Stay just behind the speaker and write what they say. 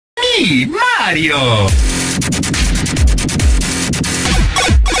me, Mario!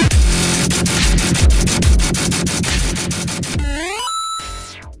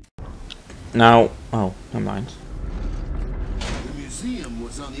 Now, oh, never mind. The museum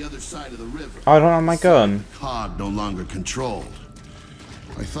was on the other side of the river. Oh, I don't have my gun. Cog no longer controlled.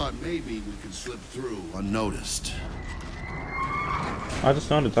 I thought maybe we could slip through unnoticed. I just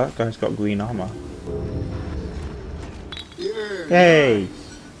noticed that guy's got green armor. Yeah. Hey!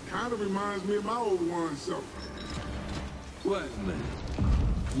 Kind of reminds me of my old wine cellar. Wait a minute.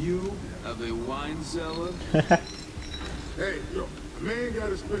 You have a wine cellar? Hey, yo, a man got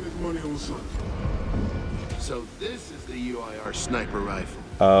to spend his money on something. So this is the UIR sniper rifle.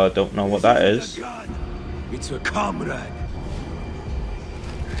 Don't know what that is. It's a comrade.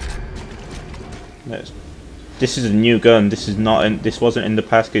 This is a new gun. This is not in. This wasn't in the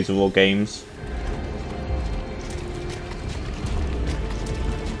past Gears of War games.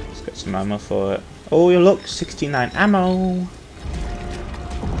 Let's get some ammo for it. Oh, you look, 69 ammo.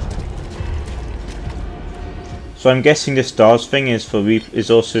 So I'm guessing this stars thing is for is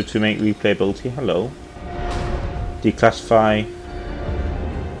also to make replayability. Hello. Declassify.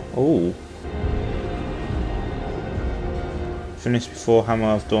 Oh. Finish before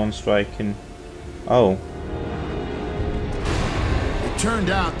Hammer of Dawn striking. Oh. It turned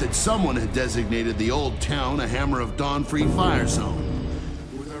out that someone had designated the old town a Hammer of Dawn free fire zone.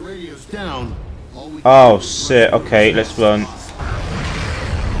 With our radios down, all we Oh shit, okay, let's run.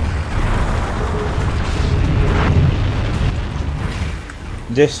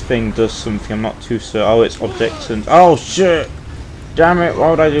 This thing does something, I'm not too sure. Oh, it's objects and... Oh shit! Damn it, why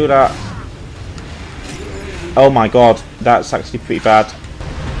would I do that? Oh my god, that's actually pretty bad.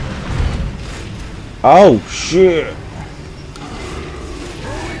 Oh shit!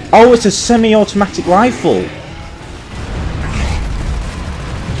 Oh, it's a semi-automatic rifle!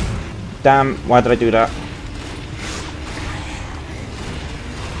 Damn, why did I do that?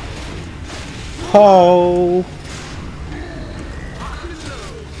 Oh!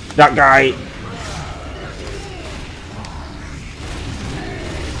 That guy!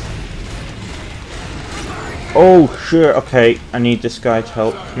 Oh shit, okay, I need this guy to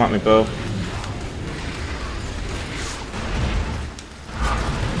help. Come at me, bro.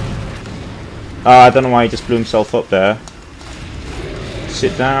 I don't know why he just blew himself up there.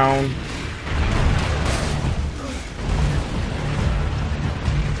 Sit down.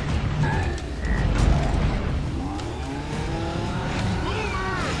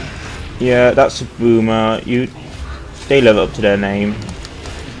 Yeah, that's a boomer. They live up to their name.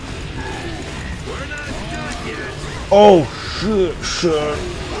 Oh shit.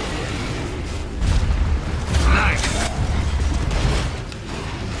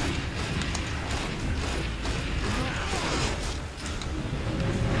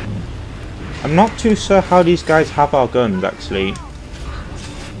 I'm not too sure how these guys have our guns, actually.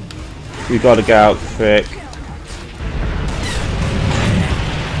 We gotta get out quick.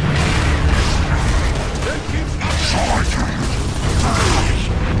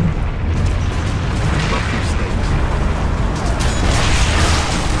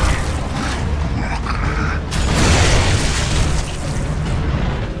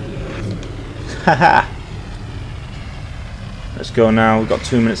 Haha. Let's go now, we've got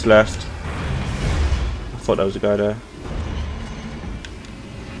 2 minutes left. I thought there was a guy there.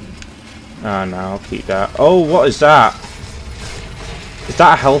 Ah, no, I'll keep that. Oh, what is that? Is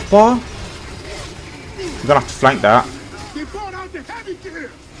that a health bar? I'm gonna have to flank that. They brought out the heavy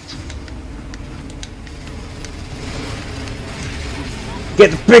gear.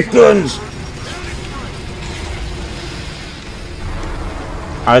 Get the big guns!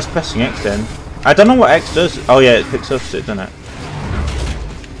 I was pressing X then. I don't know what X does. Oh yeah, it picks up shit, doesn't it?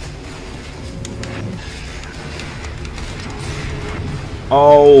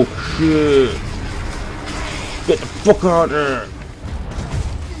 Oh shit! Get the fuck out of there!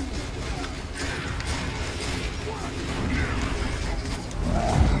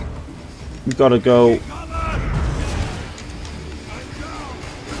 We gotta go.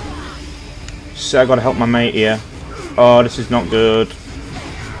 Shit, I gotta help my mate here. Oh, this is not good.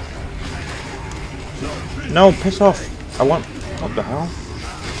 No, piss off. I want... What the hell?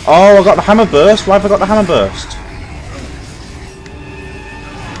 Oh, I got the hammer burst. Why have I got the hammer burst?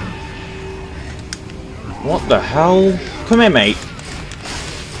 What the hell? Come here, mate.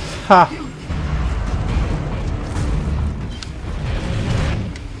 Ha.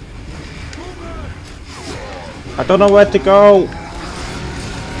 I don't know where to go.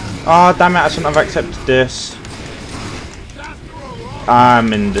 Oh, damn it. I shouldn't have accepted this.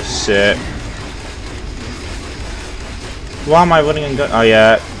 I'm in the shit. Why am I running and going? Oh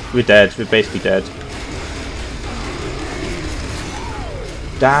yeah, We're dead. We're basically dead.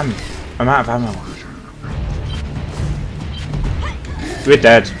 Damn. I'm out of ammo. We're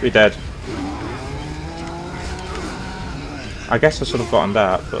dead. We're dead. I guess I should have gotten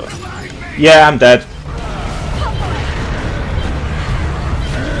that, but... Yeah, I'm dead.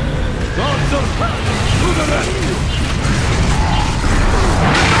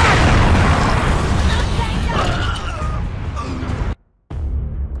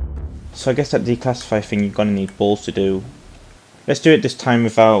 So I guess that declassify thing you're gonna need balls to do. Let's do it this time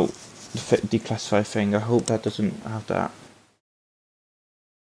without the declassify thing. I hope that doesn't have that.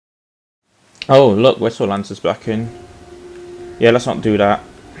 Oh look, Whistle Lancer's back in. Yeah, let's not do that.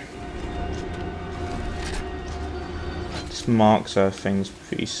 This marks our things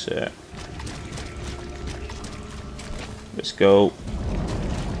pretty set. Let's go.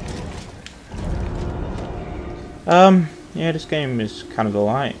 Yeah, this game is kind of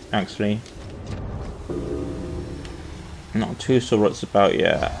alright, actually. Not too sure what it's about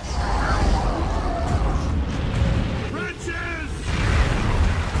yet.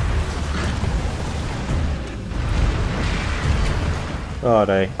 Where are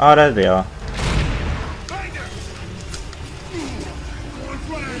they? Oh, there they are.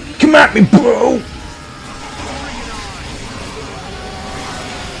 Come at me, bro!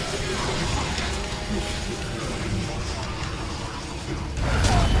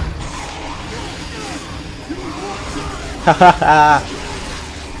 Hahaha!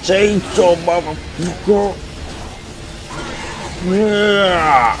 Chainsaw, motherfucker!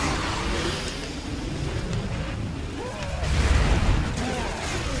 Yeah.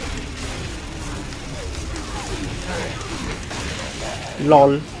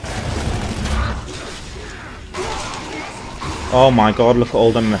 LOL. Oh my god, look at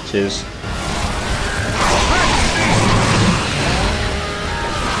all them matches.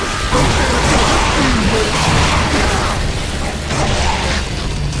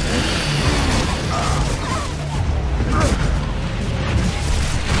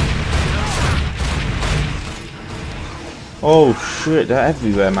 Oh shit, they're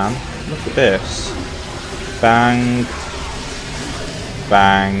everywhere, man. Look at this. Bang.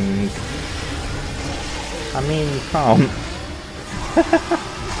 Bang. I mean, you can't.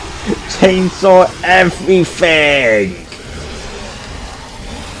 Chainsaw everything!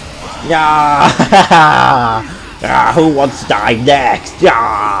 Yeah! Ah, who wants to die next?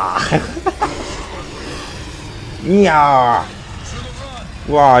 Yeah! Yeah!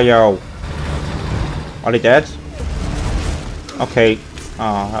 Wow, are they dead? Okay.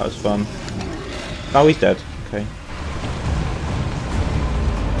 Oh, that was fun. Oh, he's dead. Okay.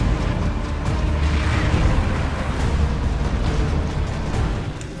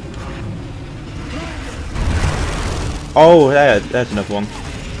 Oh, there's another one.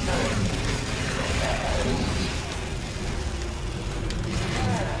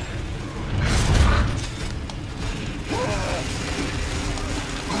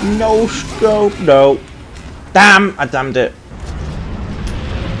 No scope, no. Damn, I damned it.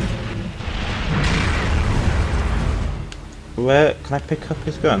 Where can I pick up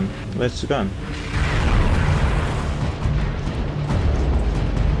his gun? Where's the gun?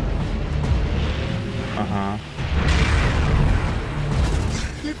 Uh-huh.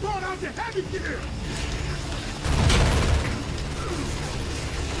 They brought out the heavy gear.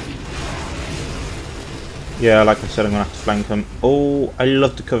 Yeah, like I said, I'm gonna have to flank him. Oh, I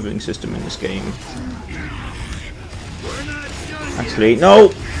love the covering system in this game. Actually,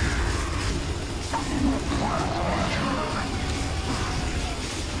 no!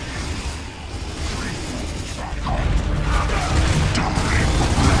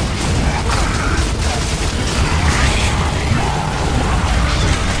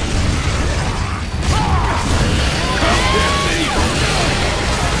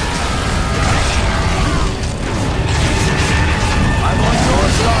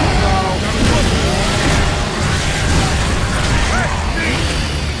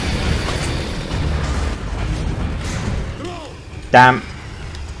 Damn.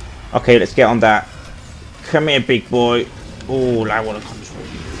 Okay, let's get on that. Come here, big boy. Oh, I want to control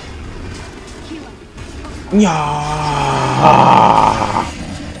you. Yeah.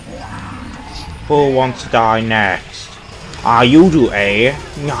 Who wants to die next? Ah, you do, eh?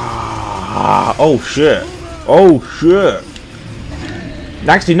 Yeah. Oh shit. Oh shit.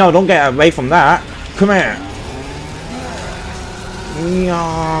 Actually, no, don't get away from that. Come here.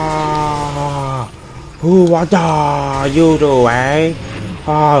 Yeah. Who you do, eh?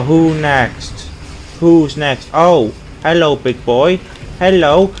 Ah, who next? Who's next? Oh, hello, big boy.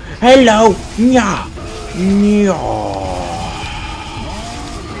 Hello. Hello. Yeah. Yeah.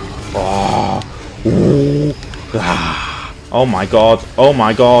 Oh. Ooh. Ah. Oh my god. Oh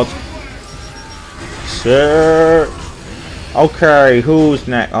my god. Sir. Okay, who's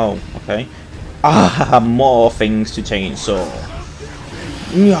next? Oh, okay. Ah, more things to chainsaw.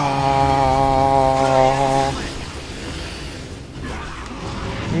 Yeah.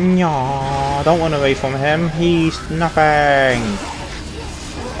 Yeah. Don't run away from him. He's nothing.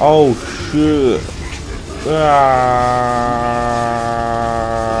 Oh shit. Ah.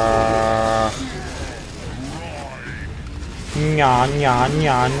 Nya nya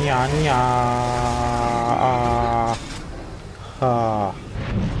nya nya nya. Ah.